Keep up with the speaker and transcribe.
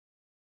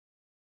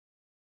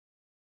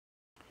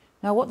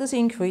Now, what does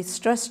increased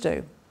stress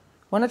do?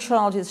 When a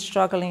child is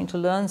struggling to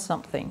learn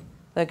something,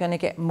 they're going to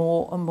get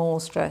more and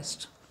more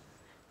stressed.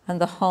 And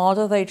the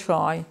harder they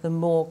try, the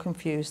more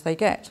confused they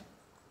get.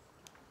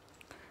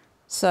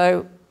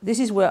 So this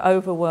is where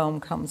overwhelm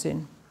comes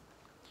in.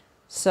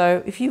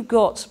 So if you're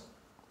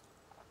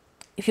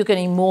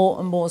getting more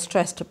and more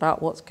stressed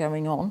about what's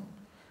going on,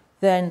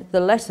 then the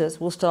letters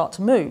will start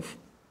to move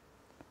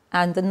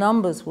and the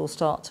numbers will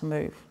start to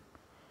move.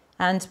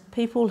 And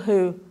people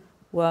who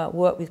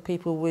work with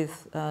people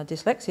with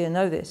dyslexia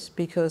know this,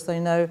 because they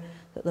know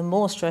that the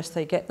more stress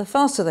they get, the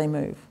faster they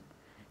move.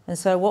 And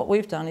so what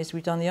we've done is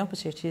we've done the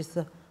opposite, is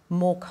the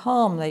more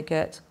calm they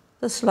get,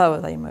 the slower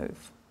they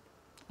move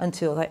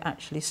until they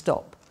actually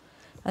stop.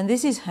 And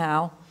this is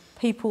how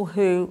people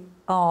who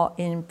are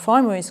in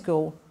primary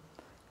school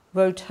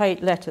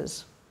rotate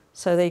letters.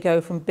 So they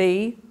go from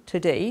B to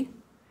D,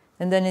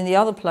 and then in the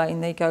other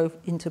plane they go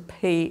into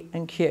P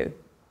and Q.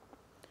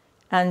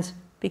 And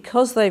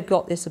because they've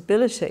got this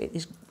ability,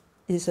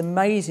 this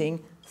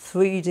amazing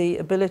 3D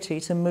ability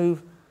to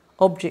move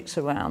objects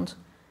around,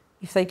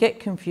 if they get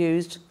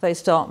confused, they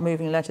start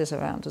moving letters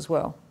around as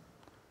well,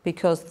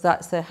 because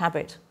that's their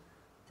habit.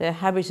 Their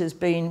habit has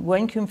been,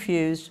 when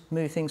confused,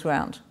 move things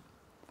around.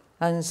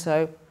 And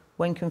so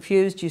when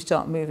confused, you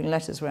start moving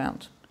letters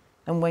around.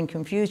 And when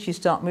confused, you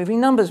start moving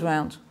numbers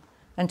around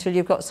until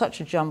you've got such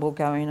a jumble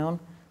going on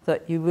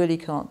that you really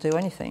can't do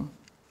anything.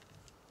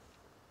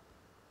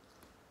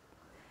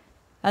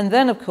 And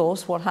then, of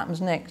course, what happens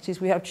next is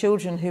we have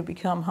children who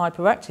become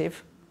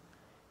hyperactive,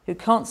 who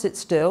can't sit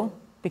still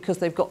because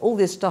they've got all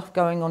this stuff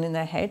going on in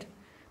their head.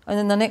 And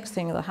then the next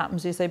thing that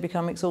happens is they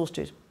become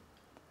exhausted.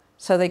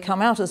 So they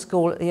come out of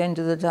school at the end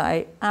of the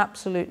day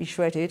absolutely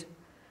shredded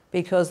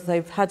because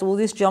they've had all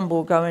this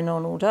jumble going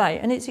on all day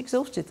and it's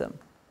exhausted them.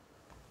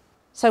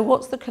 So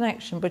what's the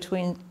connection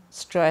between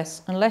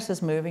stress and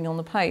letters moving on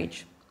the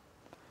page?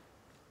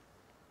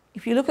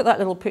 If you look at that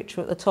little picture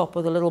at the top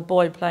of the little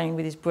boy playing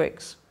with his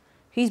bricks,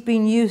 he's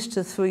been used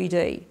to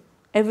 3D.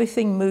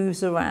 Everything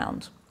moves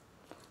around.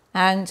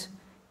 And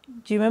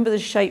do you remember the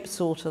shape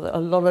sorter that a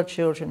lot of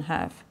children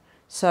have?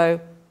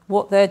 So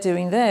what they're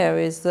doing there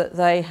is that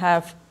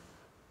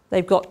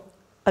they've got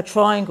a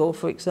triangle,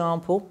 for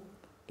example.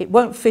 It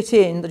won't fit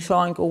in the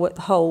triangle with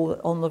the hole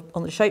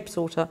on the shape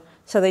sorter,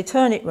 so they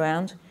turn it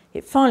round.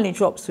 It finally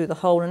drops through the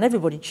hole and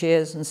everybody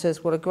cheers and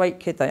says what a great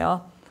kid they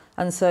are.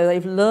 And so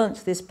they've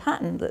learnt this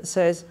pattern that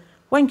says,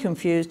 when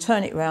confused,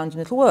 turn it round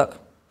and it'll work.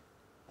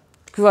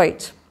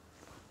 Great.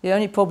 The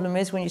only problem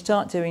is when you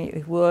start doing it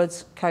with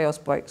words, chaos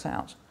breaks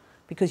out,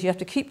 because you have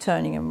to keep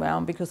turning them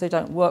round because they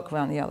don't work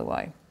around the other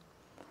way.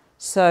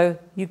 So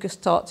you can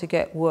start to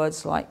get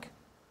words like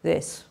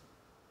this: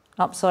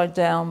 upside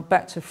down,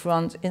 back to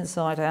front,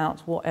 inside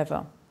out,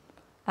 whatever.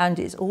 And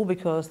it's all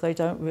because they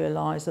don't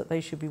realise that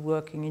they should be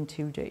working in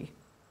 2D,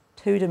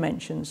 2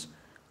 dimensions.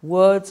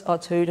 Words are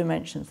 2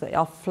 dimensions. They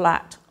are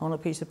flat on a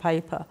piece of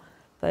paper.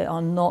 They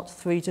are not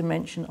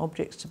 3-dimension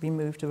objects to be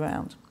moved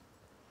around.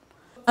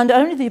 And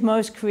only the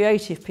most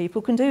creative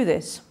people can do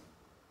this.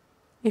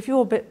 If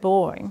you're a bit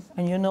boring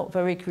and you're not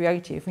very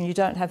creative and you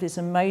don't have this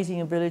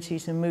amazing ability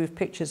to move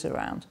pictures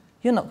around,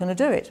 you're not going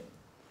to do it.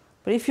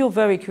 But if you're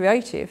very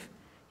creative,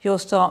 you'll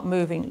start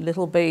moving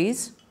little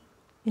b's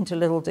into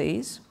little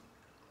d's.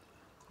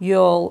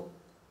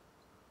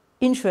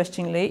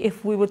 Interestingly,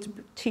 if we were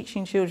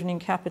teaching children in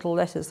capital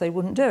letters, they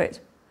wouldn't do it,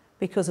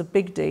 because a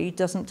big D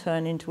doesn't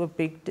turn into a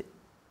big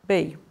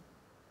B.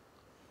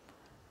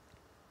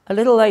 A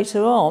little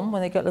later on,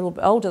 when they get a little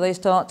bit older, they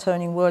start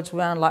turning words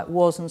around like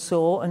was and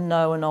saw and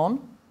no and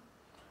on.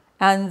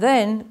 And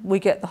then we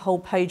get the whole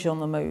page on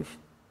the move.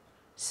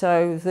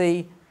 So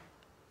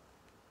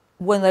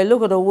when they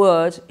look at a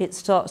word, it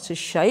starts to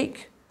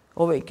shake,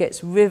 or it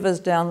gets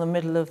rivers down the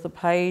middle of the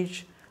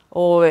page,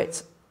 or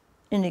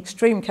in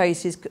extreme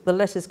cases, the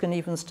letters can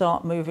even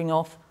start moving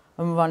off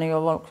and running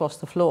across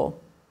the floor.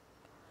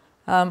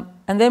 And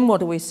then what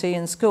do we see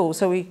in school?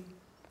 So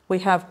we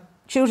have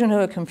children who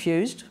are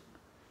confused.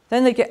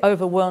 Then they get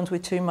overwhelmed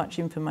with too much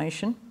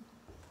information.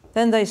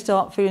 Then they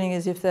start feeling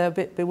as if they're a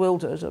bit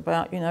bewildered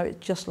about,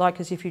 it's just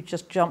like as if you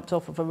just jumped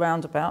off of a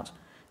roundabout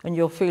and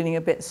you're feeling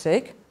a bit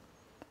sick.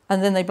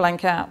 And then they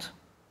blank out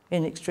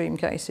in extreme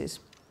cases.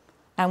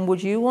 And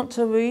would you want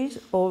to read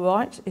or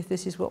write if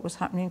this is what was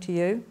happening to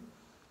you?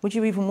 Would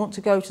you even want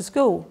to go to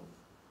school?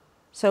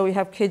 So we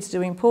have kids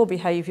doing poor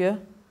behaviour,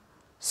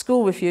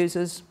 school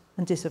refusers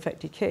and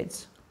disaffected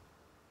kids.